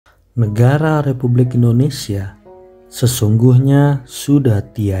Negara Republik Indonesia sesungguhnya sudah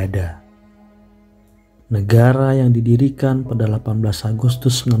tiada. Negara yang didirikan pada 18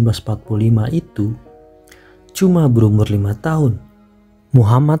 Agustus 1945 itu cuma berumur 5 tahun.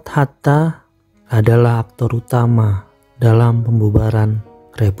 Mohammad Hatta adalah aktor utama dalam pembubaran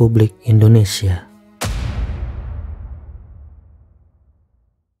Republik Indonesia.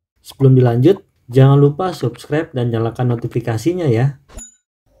 Sebelum dilanjut, jangan lupa subscribe dan nyalakan notifikasinya ya.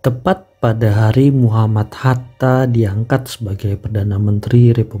 Tepat pada hari Mohammad Hatta diangkat sebagai Perdana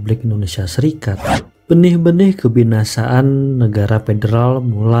Menteri Republik Indonesia Serikat, benih-benih kebinasaan negara federal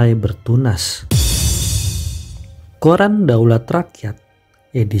mulai bertunas. Koran Daulat Rakyat,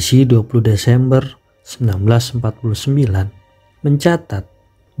 edisi 20 Desember 1949, mencatat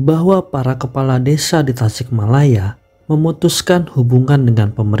bahwa para kepala desa di Tasikmalaya memutuskan hubungan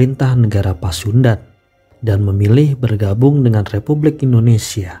dengan pemerintah negara Pasundan dan memilih bergabung dengan Republik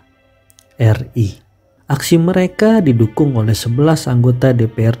Indonesia (RI). Aksi mereka didukung oleh 11 anggota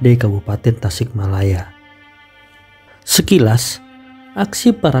DPRD Kabupaten Tasikmalaya. Sekilas,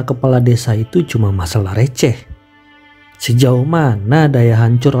 aksi para kepala desa itu cuma masalah receh. Sejauh mana daya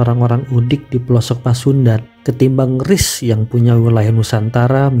hancur orang-orang Udik di pelosok Pasundan ketimbang RIS yang punya wilayah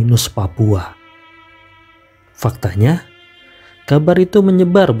Nusantara minus Papua. Faktanya, kabar itu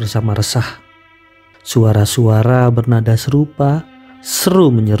menyebar bersama resah. Suara-suara bernada serupa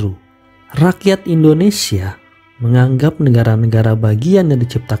seru menyeru. Rakyat Indonesia menganggap negara-negara bagian yang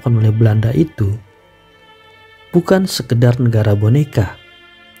diciptakan oleh Belanda itu bukan sekedar negara boneka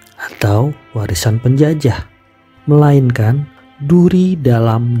atau warisan penjajah, melainkan duri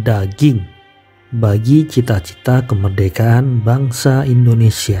dalam daging bagi cita-cita kemerdekaan bangsa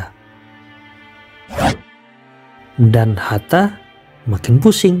Indonesia. Dan Hatta makin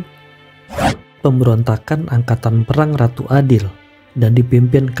pusing. Pemberontakan Angkatan Perang Ratu Adil dan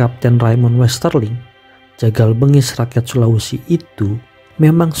dipimpin Kapten Raymond Westerling, jagal bengis rakyat Sulawesi itu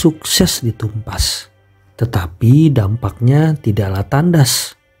memang sukses ditumpas. Tetapi dampaknya tidaklah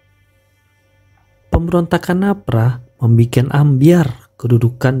tandas. Pemberontakan APRA membikin ambyar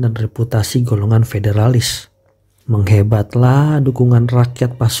kedudukan dan reputasi golongan federalis. Menghebatlah dukungan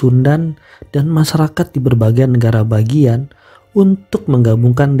rakyat Pasundan dan masyarakat di berbagai negara bagian untuk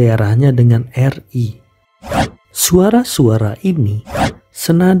menggabungkan daerahnya dengan RI. Suara-suara ini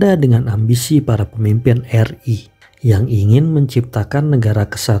senada dengan ambisi para pemimpin RI yang ingin menciptakan negara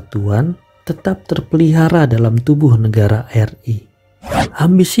kesatuan tetap terpelihara dalam tubuh negara RI.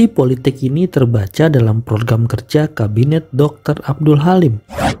 Ambisi politik ini terbaca dalam program kerja Kabinet Dr. Abdul Halim,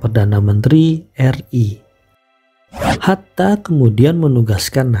 Perdana Menteri RI. Hatta kemudian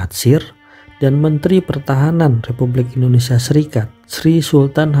menugaskan Natsir dan Menteri Pertahanan Republik Indonesia Serikat, Sri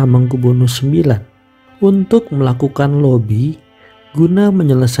Sultan Hamengkubuwono IX, untuk melakukan lobi guna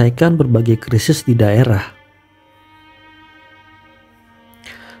menyelesaikan berbagai krisis di daerah.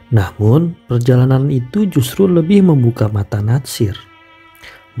 Namun, perjalanan itu justru lebih membuka mata Natsir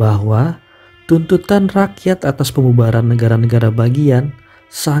bahwa tuntutan rakyat atas pembubaran negara-negara bagian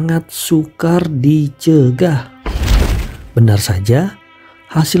sangat sukar dicegah. Benar saja,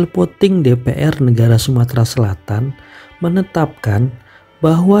 hasil voting DPR negara Sumatera Selatan menetapkan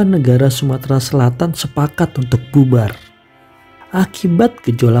bahwa negara Sumatera Selatan sepakat untuk bubar. Akibat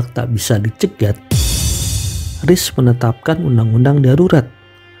gejolak tak bisa dicegat, RIS menetapkan undang-undang darurat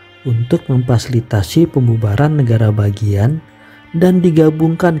untuk memfasilitasi pembubaran negara bagian dan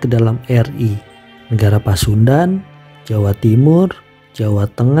digabungkan ke dalam RI. Negara Pasundan, Jawa Timur,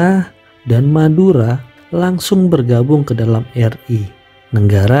 Jawa Tengah, dan Madura langsung bergabung ke dalam RI.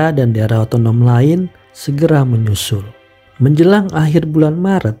 Negara dan daerah otonom lain segera menyusul. Menjelang akhir bulan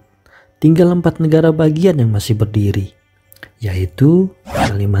Maret, tinggal 4 negara bagian yang masih berdiri, yaitu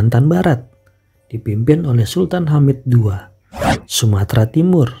Kalimantan Barat, dipimpin oleh Sultan Hamid II, Sumatera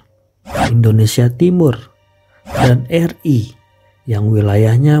Timur, Indonesia Timur, dan RI yang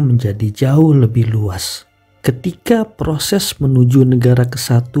wilayahnya menjadi jauh lebih luas. Ketika proses menuju negara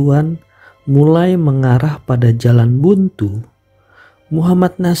kesatuan mulai mengarah pada jalan buntu,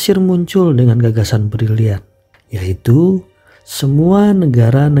 Mohammad Natsir muncul dengan gagasan brilian, yaitu semua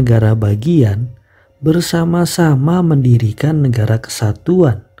negara-negara bagian bersama-sama mendirikan negara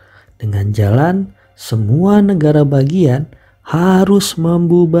kesatuan dengan jalan semua negara bagian harus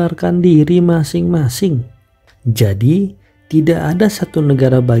membubarkan diri masing-masing. Jadi tidak ada satu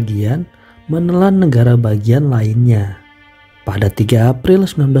negara bagian menelan negara bagian lainnya. Pada 3 April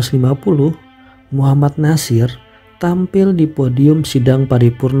 1950, Mohammad Natsir tampil di podium sidang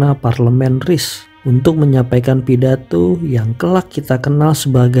paripurna Parlemen RIS untuk menyampaikan pidato yang kelak kita kenal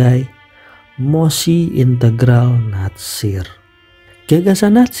sebagai Mosi Integral Natsir.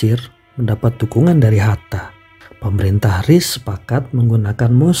 Gagasan Natsir mendapat dukungan dari Hatta. Pemerintah RIS sepakat menggunakan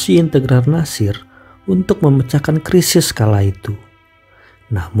mosi integral Natsir untuk memecahkan krisis kala itu.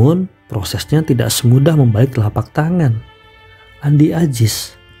 Namun, prosesnya tidak semudah membalik telapak tangan. Andi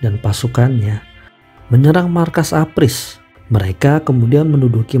Azis dan pasukannya menyerang markas APRIS. Mereka kemudian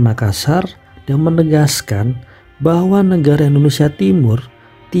menduduki Makassar dan menegaskan bahwa negara Indonesia Timur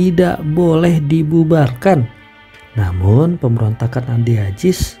tidak boleh dibubarkan. Namun, pemberontakan Andi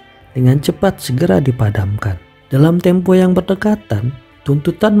Azis dengan cepat segera dipadamkan. Dalam tempo yang berdekatan,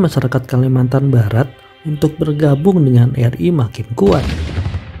 tuntutan masyarakat Kalimantan Barat untuk bergabung dengan RI makin kuat.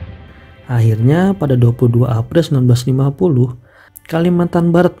 Akhirnya pada 22 April 1950,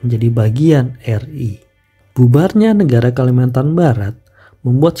 Kalimantan Barat menjadi bagian RI. Bubarnya negara Kalimantan Barat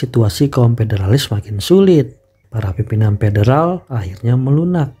membuat situasi kaum federalis makin sulit. Para pimpinan federal akhirnya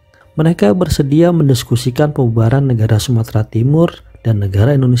melunak. Mereka bersedia mendiskusikan pembubaran negara Sumatera Timur dan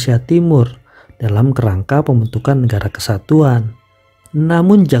negara Indonesia Timur dalam kerangka pembentukan negara kesatuan.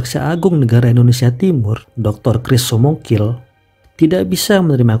 Namun Jaksa Agung Negara Indonesia Timur, Dr. Chris Soumokil, tidak bisa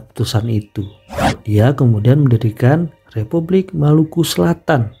menerima keputusan itu. Dia kemudian mendirikan Republik Maluku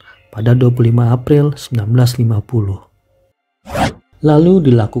Selatan pada 25 April 1950. Lalu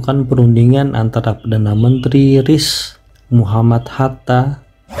dilakukan perundingan antara Perdana Menteri RIS Mohammad Hatta,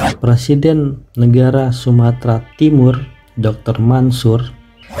 Presiden Negara Sumatera Timur Dr. Mansur,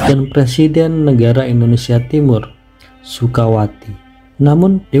 dan Presiden Negara Indonesia Timur Sukawati.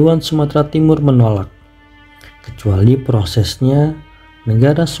 Namun Dewan Sumatera Timur menolak, kecuali prosesnya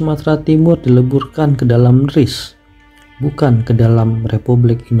negara Sumatera Timur dileburkan ke dalam RIS, bukan ke dalam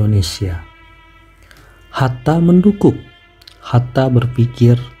Republik Indonesia. Hatta mendukung. Hatta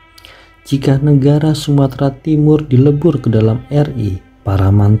berpikir jika negara Sumatera Timur dilebur ke dalam RI,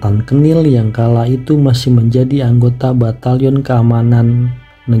 para mantan kenil yang kala itu masih menjadi anggota Batalion Keamanan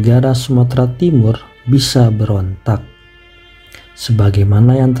Negara Sumatera Timur bisa berontak,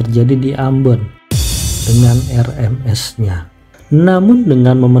 sebagaimana yang terjadi di Ambon dengan RMS-nya. Namun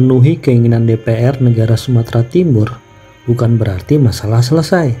dengan memenuhi keinginan DPR negara Sumatera Timur bukan berarti masalah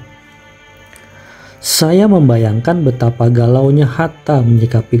selesai. Saya membayangkan betapa galaunya Hatta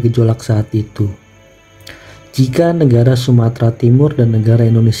menyikapi gejolak saat itu. Jika negara Sumatera Timur dan negara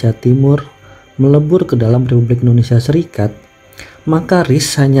Indonesia Timur melebur ke dalam Republik Indonesia Serikat, maka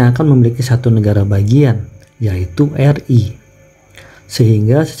RIS hanya akan memiliki satu negara bagian, yaitu RI.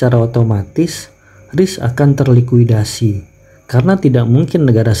 Sehingga secara otomatis RIS akan terlikuidasi, karena tidak mungkin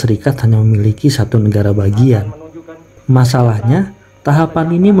negara serikat hanya memiliki satu negara bagian. Masalahnya,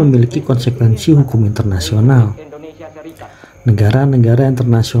 tahapan ini memiliki konsekuensi hukum internasional. Negara-negara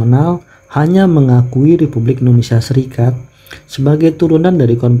internasional hanya mengakui Republik Indonesia Serikat sebagai turunan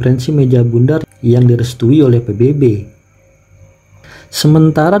dari Konferensi Meja Bundar yang direstui oleh PBB.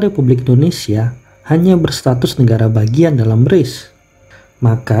 Sementara Republik Indonesia hanya berstatus negara bagian dalam RIS.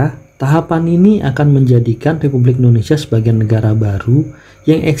 Maka, tahapan ini akan menjadikan Republik Indonesia sebagai negara baru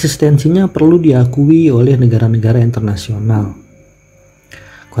yang eksistensinya perlu diakui oleh negara-negara internasional.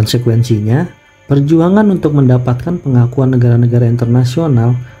 Konsekuensinya, perjuangan untuk mendapatkan pengakuan negara-negara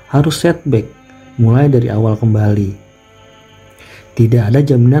internasional harus setback mulai dari awal kembali. Tidak ada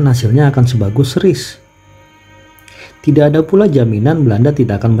jaminan hasilnya akan sebagus RIS. Tidak ada pula jaminan Belanda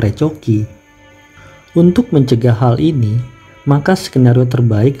tidak akan merecoki. Untuk mencegah hal ini, maka skenario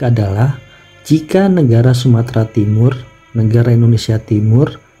terbaik adalah jika negara Sumatera Timur, negara Indonesia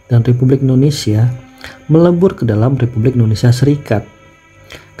Timur, dan Republik Indonesia melebur ke dalam Republik Indonesia Serikat.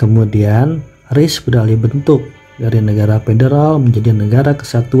 Kemudian RIS beralih bentuk dari negara federal menjadi Negara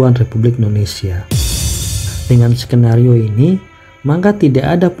Kesatuan Republik Indonesia. Dengan skenario ini, maka tidak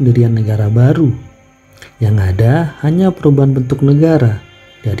ada pendirian negara baru. Yang ada hanya perubahan bentuk negara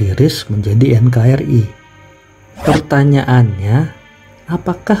dari RIS menjadi NKRI. Pertanyaannya,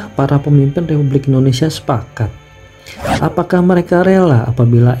 apakah para pemimpin Republik Indonesia sepakat? Apakah mereka rela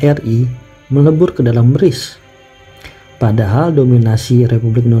apabila RI melebur ke dalam RIS? Padahal dominasi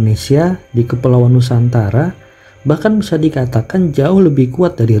Republik Indonesia di Kepulauan Nusantara bahkan bisa dikatakan jauh lebih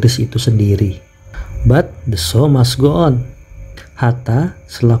kuat dari RIS itu sendiri. But the show must go on. Hatta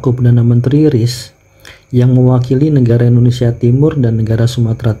selaku Perdana Menteri RIS yang mewakili negara Indonesia Timur dan negara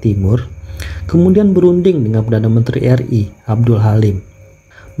Sumatera Timur kemudian berunding dengan Perdana Menteri RI Abdul Halim.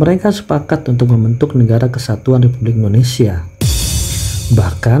 Mereka sepakat untuk membentuk Negara Kesatuan Republik Indonesia.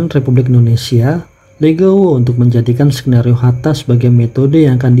 Bahkan Republik Indonesia legowo untuk menjadikan skenario Hatta sebagai metode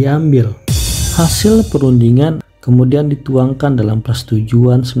yang akan diambil. Hasil perundingan kemudian dituangkan dalam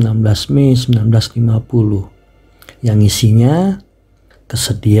persetujuan 19 Mei 1950 yang isinya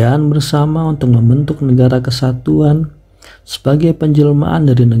kesediaan bersama untuk membentuk negara kesatuan sebagai penjelmaan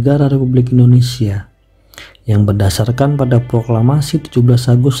dari negara Republik Indonesia yang berdasarkan pada Proklamasi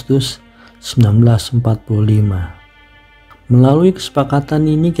 17 Agustus 1945. Melalui kesepakatan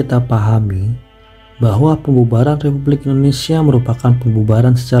ini kita pahami bahwa pembubaran Republik Indonesia merupakan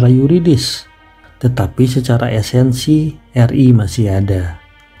pembubaran secara yuridis, tetapi secara esensi RI masih ada.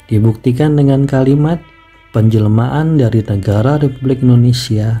 Dibuktikan dengan kalimat penjelmaan dari negara Republik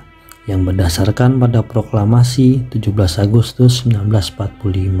Indonesia yang berdasarkan pada Proklamasi 17 Agustus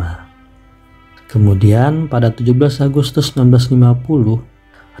 1945. Kemudian pada 17 Agustus 1950,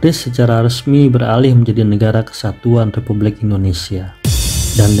 RI secara resmi beralih menjadi Negara Kesatuan Republik Indonesia.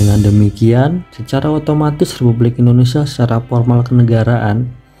 Dan dengan demikian, secara otomatis Republik Indonesia secara formal kenegaraan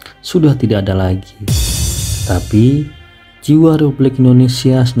sudah tidak ada lagi. Tapi, jiwa Republik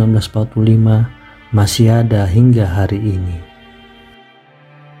Indonesia 1945 masih ada hingga hari ini.